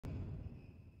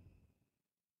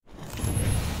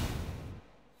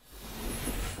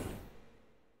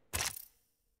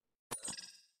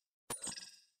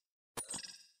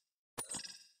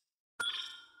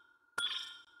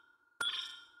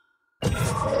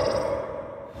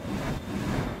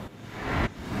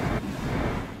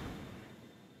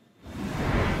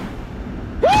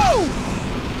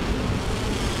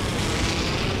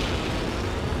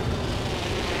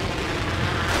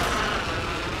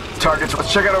targets.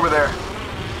 Let's check out over there.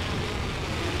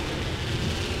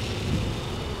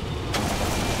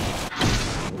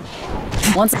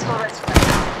 Once.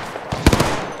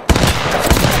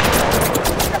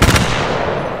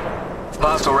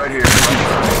 Hostile right here.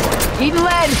 Eating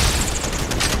lead.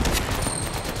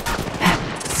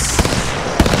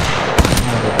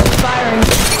 Firing.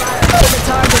 The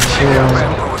target.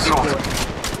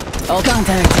 All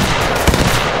contact.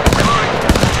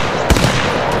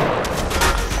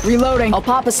 Reloading. I'll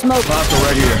pop a smoke. Hostile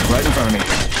right here, right in front of me.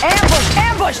 Ambush!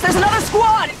 Ambush! There's another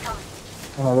squad!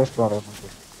 Another squad.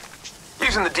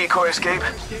 Using the decoy escape.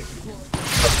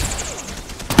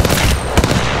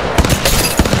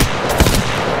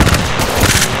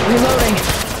 Reloading.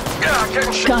 Yeah,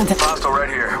 getting shot. Contact. Hostile right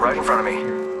here, right in front of me.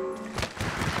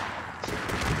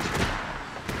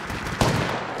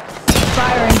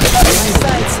 Firing.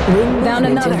 Sights. Down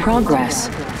another. In progress.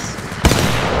 Lucky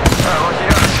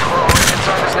us. We're already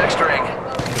inside this next ring.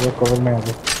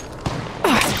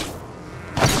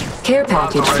 Care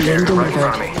package Hostile right being here, right in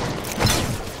front of delivered.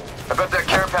 me. I bet that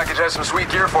care package has some sweet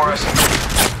gear for us.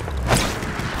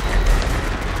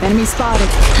 Enemy spotted.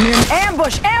 Near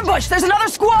ambush! Ambush! There's another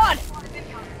squad!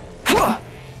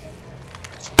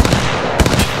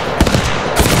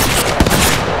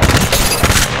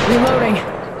 Reloading.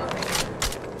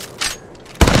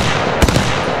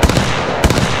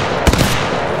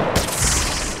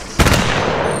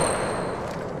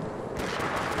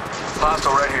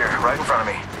 Hostile right here, right in front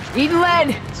of me. Eating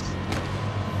lead!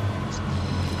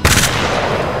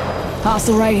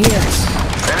 Hostile right here.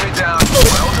 Enemy down.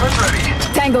 My ultimate's ready.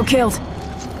 Tango killed.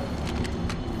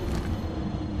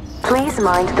 Please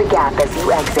mind the gap as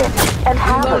you exit, and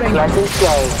have Reloading. a pleasant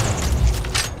day.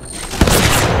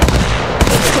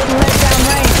 Putting lead down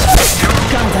range.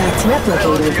 Contact.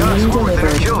 Replicator Lucky us. being We're with the new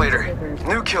delivered. kill leader.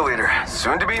 New kill leader.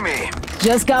 Soon to be me.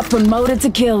 Just got promoted to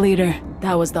kill leader.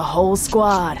 That was the whole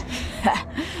squad.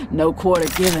 No quarter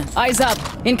given. Eyes up.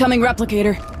 Incoming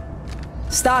replicator.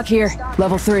 Stock here.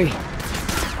 Level 3.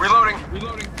 Reloading.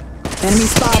 Enemy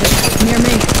spotted. Near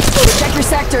me. Check your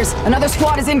sectors. Another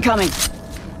squad is incoming.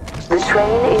 The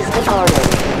train is departing.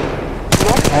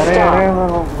 Next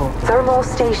stop, thermal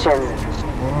station.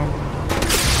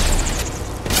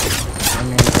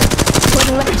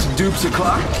 Putting lead. Dupes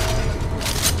o'clock.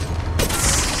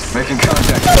 Making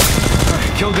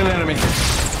contact. Killed an enemy.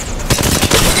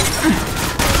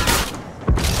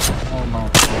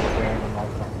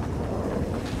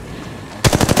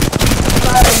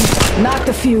 Firing. Knocked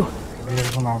a few.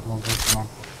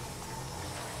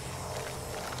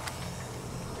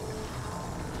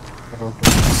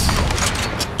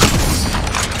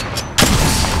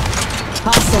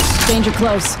 Hostile. Danger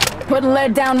close. Putting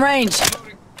lead down range.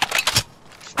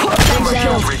 My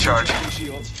shields recharge.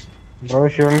 Bro,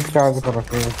 shield charge करो,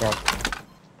 shield charge.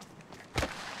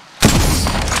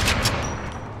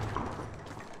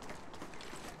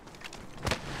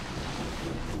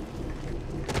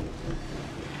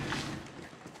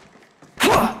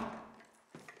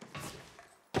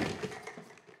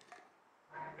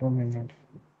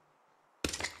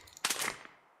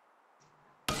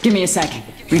 Give me a second.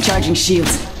 Recharging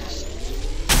shields.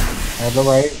 Hello,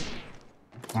 bhai.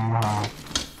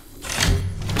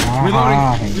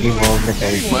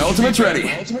 My ultimate's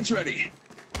ready.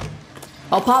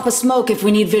 I'll pop a smoke if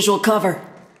we need visual cover.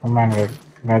 Commander,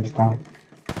 Rajasthan.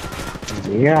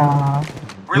 Yeah.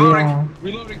 Reloading.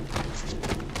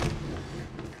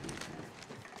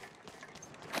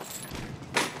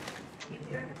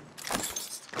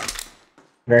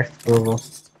 Let's go.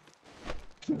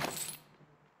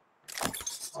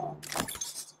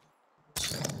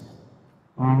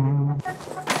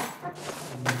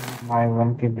 My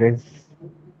one key bridge.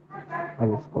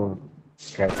 Let's go.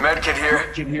 Medkit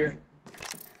here.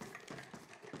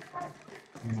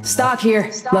 Stock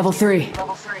here. Level 3.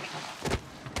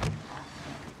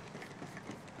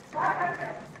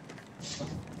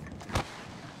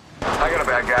 I got a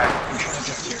bad guy.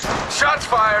 Shots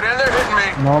fired and they're hitting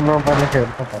me. No, bro, पहले खेल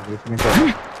पता नहीं इसमें क्या.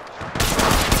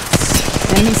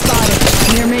 Enemy spotted.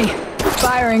 Near me.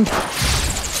 Firing.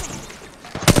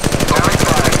 Down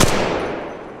five.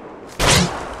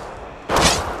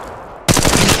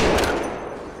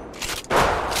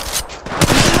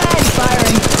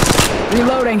 Firing.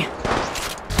 Reloading.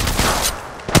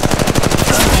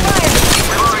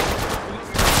 Reloading.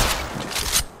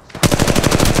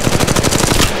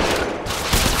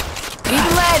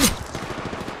 Eating lead.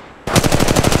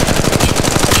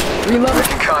 Reloading.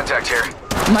 Making contact here.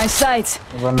 My sights.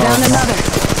 One Down more. another.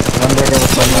 One day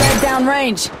Lead down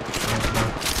range.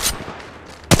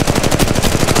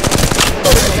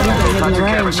 Hidden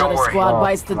range. Not a squad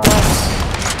bites the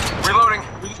dust. Reloading.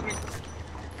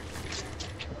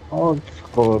 Oh, let's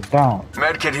go down.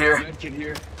 Medkit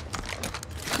here.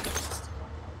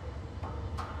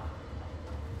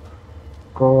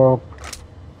 Go up.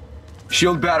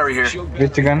 Shield battery here.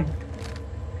 Which gun?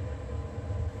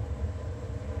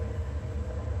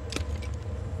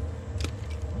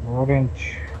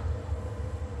 Orange.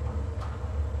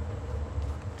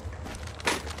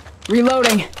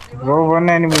 Reloading. Go one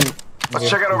enemy. Let's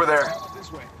check out over there.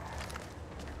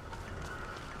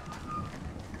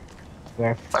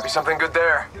 Left. Might be something good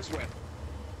there.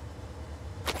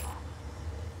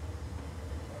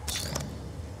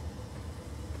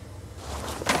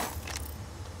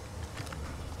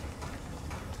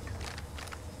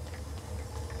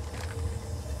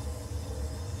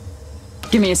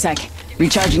 Give me a sec.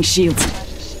 Recharging shields.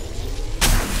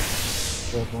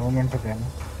 So, moment again.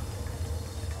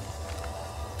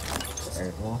 There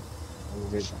you go.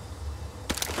 Wait.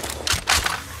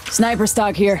 Sniper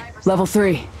stock here. Level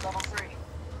 3.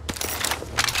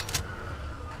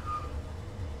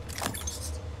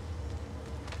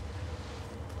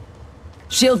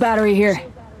 Shield battery here.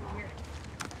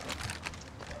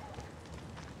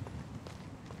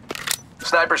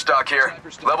 Sniper stock here.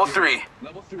 Level 3.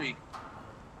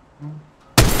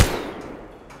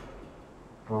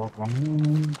 Go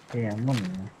one.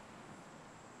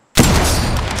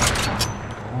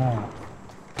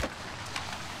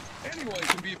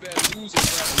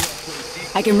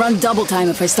 I can run double time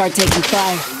if I start taking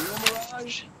fire.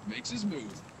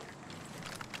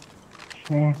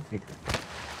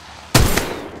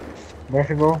 Let's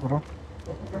go, bro.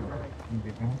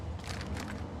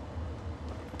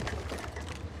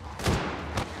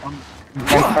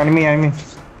 Enemy.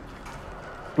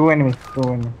 Two enemies.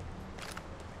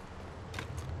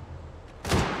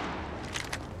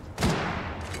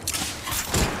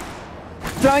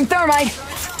 Throwing thermite.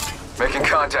 Making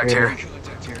contact here.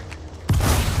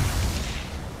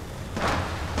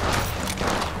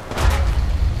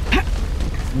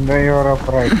 There you are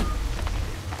upright.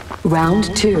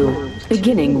 Round 2.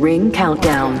 Beginning ring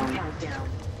countdown.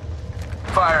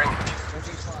 Firing.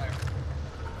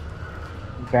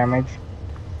 Damage.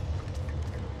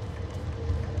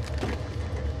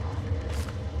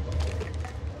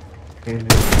 Put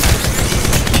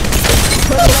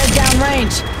lead down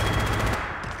range.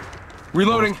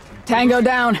 Reloading. Tango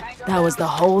down. That was the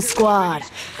whole squad.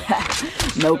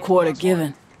 No quarter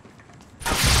given.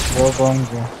 Go,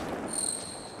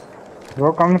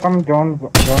 come, John, come.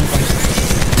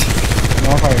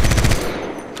 No fight.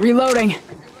 Reloading.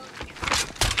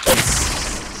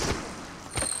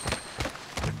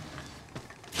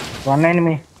 One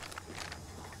enemy.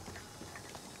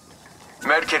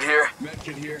 Medkit here.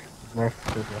 Left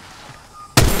to the.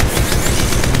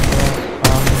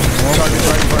 Target's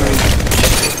right in front of me.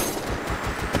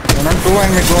 Two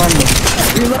enemy.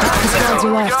 Reload. The squads are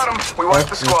We left. got him. We wiped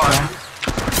the squad.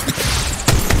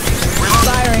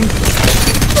 Firing.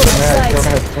 Yeah,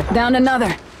 Sights. Down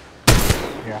another.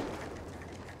 yeah.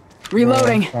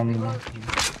 Reloading.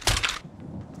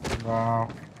 Wow.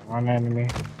 One enemy.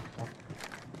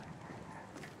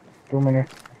 2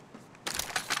 minutes.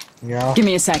 Yeah. Give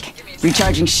me a sec.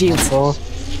 Recharging shields. Close.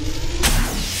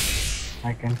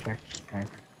 I can check. Right.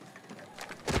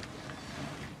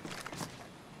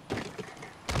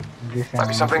 Might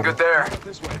be something good there.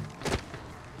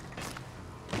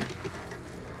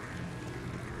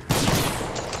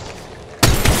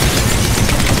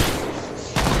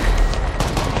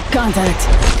 Contact.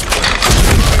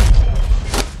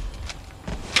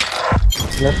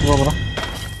 Let's go, bro.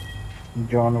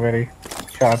 John, very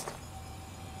sharp.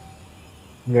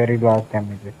 Very large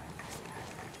damage.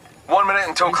 1 minute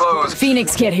until close.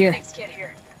 Phoenix kit here.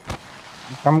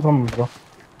 Come, bro.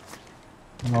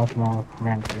 No small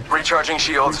man. Recharging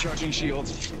shields.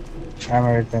 I'm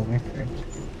very busy.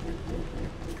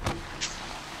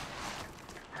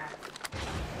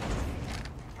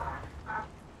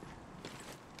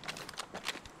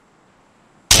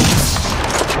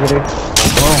 Great.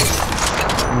 Oh,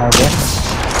 my God.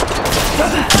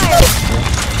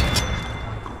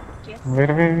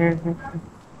 Wait.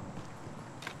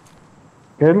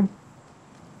 Kill?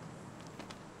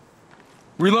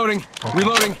 Reloading.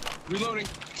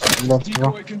 Let's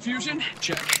go. Confusion.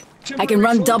 Check. I can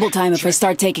run double time if I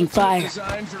start taking fire.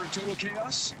 Designed for total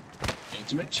chaos.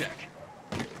 Ultimate check.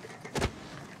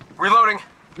 Reloading.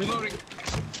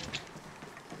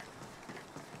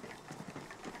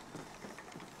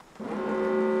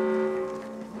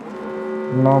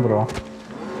 No, bro.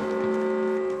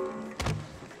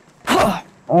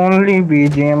 Only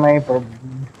BGMI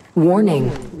problem.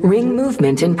 Warning. Ring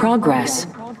movement in progress.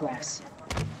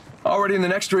 Already in the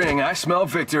next ring. I smell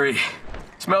victory.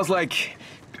 Smells like...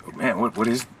 Man, what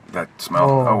is That smell.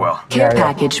 Oh well. Care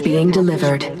package being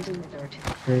delivered.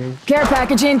 Okay. Care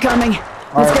package incoming.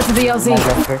 Let's get to the LZ.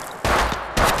 That's it.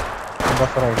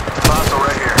 That's right. Hostile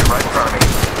right here, right in front of me.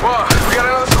 Whoa, we got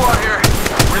another squad here.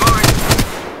 Reloading.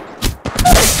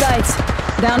 Sights.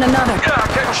 Down another. Yeah,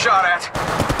 getting shot at.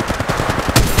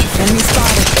 Enemy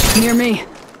spotted. Near me.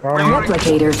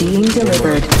 Replicator being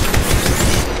delivered.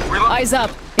 Eyes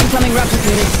up. Incoming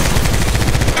replicator.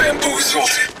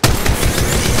 Bamboozled.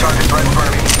 Target's right in front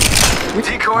of me.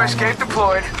 Decoy escape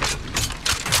deployed.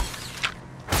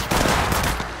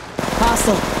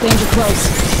 Hostile. Danger close.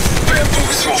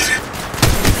 Bamboozled.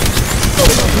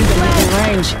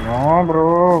 In range. No,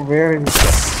 bro. Where is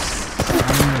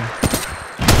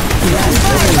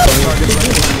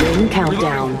Ring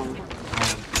countdown.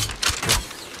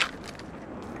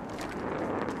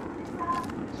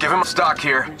 Give him a stock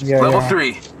here. Yeah, Level yeah.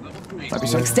 3.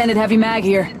 Extended heavy mag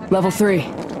here. Level 3.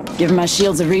 Giving my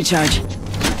shields a recharge.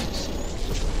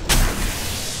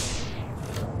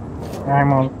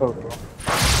 I'm also.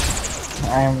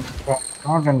 I'm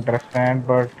not interested,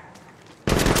 but.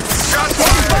 Shots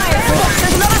fired!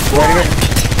 Very good.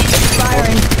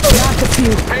 Firing. Knocked a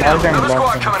few. Hey now, Well done, another well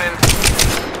squad done. coming in.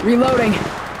 Reloading.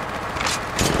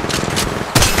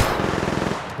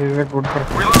 This is a good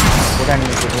person. Reloading. Good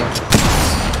enemy.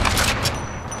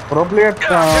 Probably at Yeah,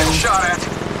 getting shot at.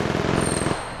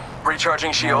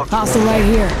 Recharging shield. Hostile right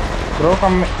here. bro,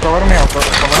 cover me up. Cover me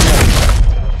up.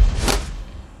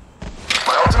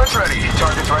 My ultimate's ready.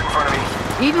 Target's right in front of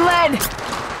me. Eating lead.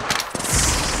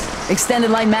 Extended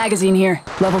light magazine here.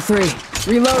 Level 3.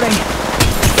 Reloading.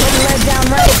 Putting lead down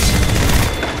range.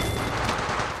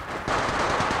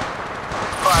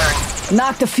 Firing.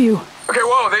 Knocked a few. Okay,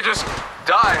 whoa, they just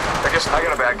died. I guess I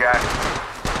got a bad guy.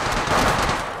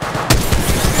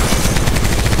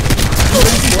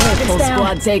 Full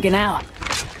squad taken out.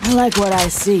 I like what I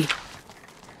see.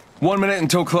 1 minute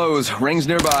until close. Rings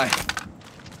nearby.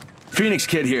 Phoenix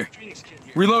kid here.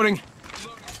 Reloading.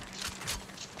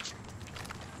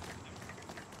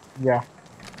 Yeah.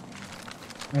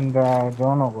 In the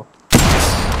zone over.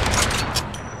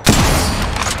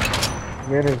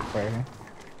 Where is fighting?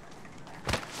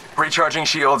 Recharging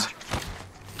shields.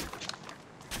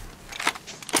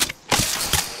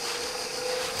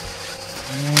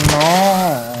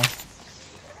 No.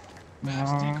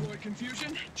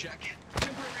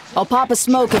 I'll pop a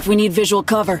smoke if we need visual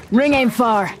cover. Ring aim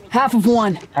far. Half of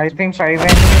one. I think 5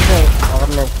 enemies are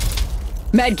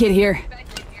left. Medkit here.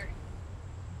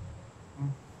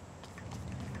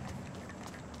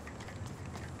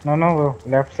 No, bro.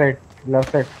 Left side.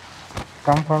 Left side.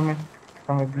 Come for me.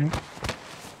 Come with me.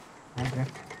 Okay.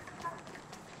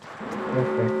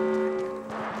 Left side.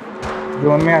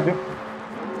 Zone में आ जाओ.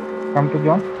 Come to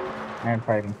zone and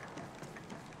firing.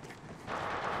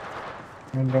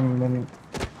 And then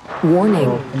Warning.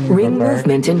 Ring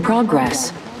movement in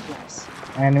progress.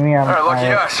 enemy. Alright, lucky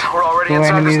us. We're already two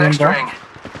inside this enemies next in the- ring.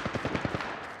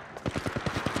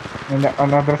 And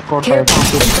another squad Care fighting.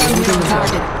 package being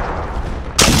delivered.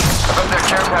 I bet that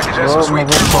care package has Oh, some sweet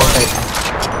another gear squad for us. fighting.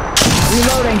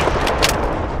 Reloading.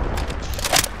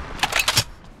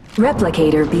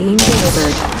 Replicator being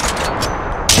delivered.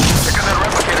 Check out that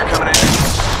replicator coming in.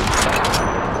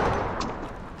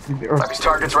 Like his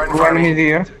target's right in Two front of enemies me.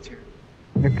 here.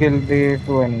 You kill the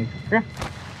two enemies. Okay.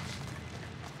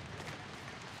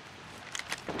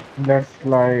 Let's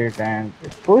slide and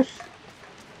push.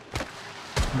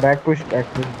 Back push, back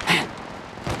push.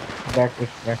 Back push,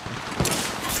 back push.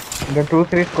 The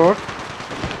 2-3 squad.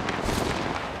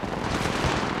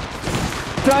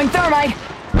 Throwing thermite.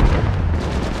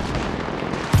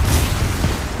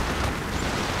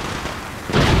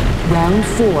 Round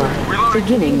 4. Reloading.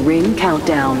 Beginning ring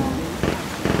countdown.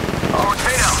 Oh,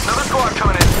 hey now, another squad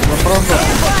coming in. No problem.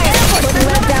 Putting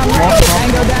lead down range.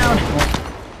 Tango down.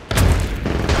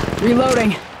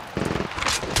 Reloading.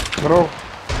 Bro.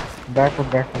 Back push,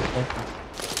 back push, back push.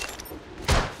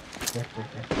 Back push,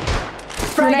 back push.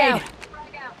 Frag out.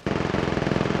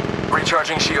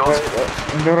 Recharging shields.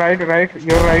 You're right, you're right,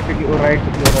 you're right. Putting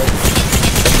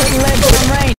lead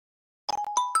down range.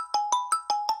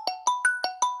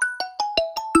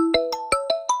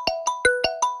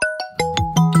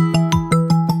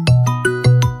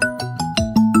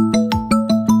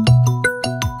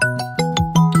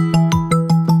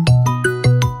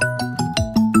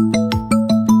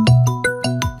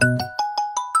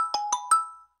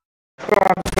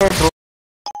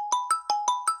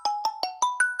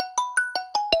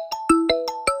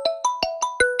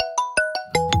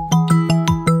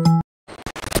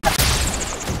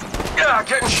 Yeah,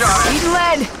 getting shot at. Eating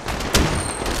lead.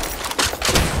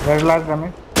 Where's last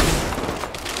damage?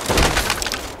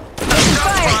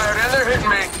 Shots fired.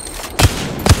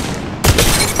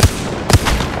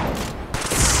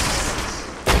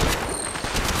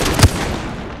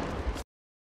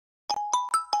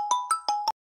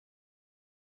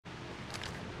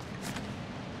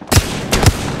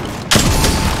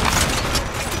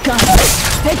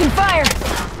 Taking fire!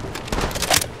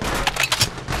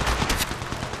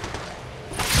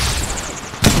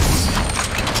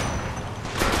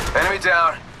 Enemy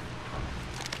down.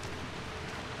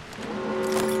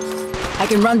 I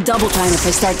can run double time if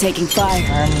I start taking fire.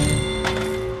 And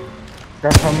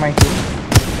confirm my kill.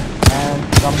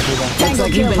 And come to them. Looks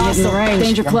like you've been hitting the range.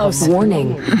 Danger close.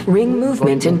 Warning. Ring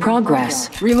movement in progress.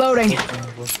 Reloading.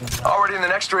 Already in the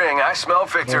next ring. I smell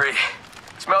victory.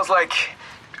 Smells like...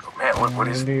 Oh, man, what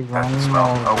is Only that one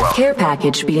smell? more. Oh, well. Care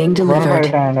package being One delivered.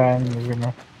 right and I'm, you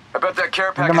know. I bet that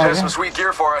care package has some sweet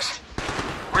gear for us.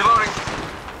 Reloading.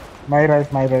 My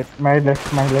right, my right, my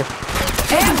left, my left.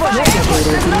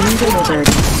 Replicator being delivered.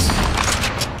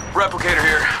 Replicator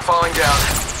here. Falling down.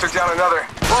 Took down another.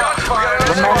 Shots fired.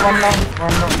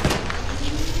 One more.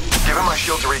 Give him my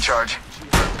shield to recharge.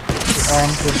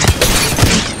 And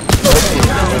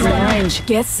Range.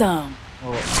 Get some.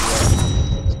 oh, yeah.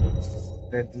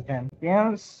 The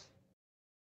champions.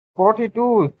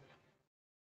 42.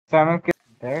 7 kills.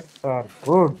 That's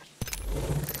good.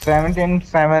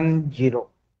 17-7-0.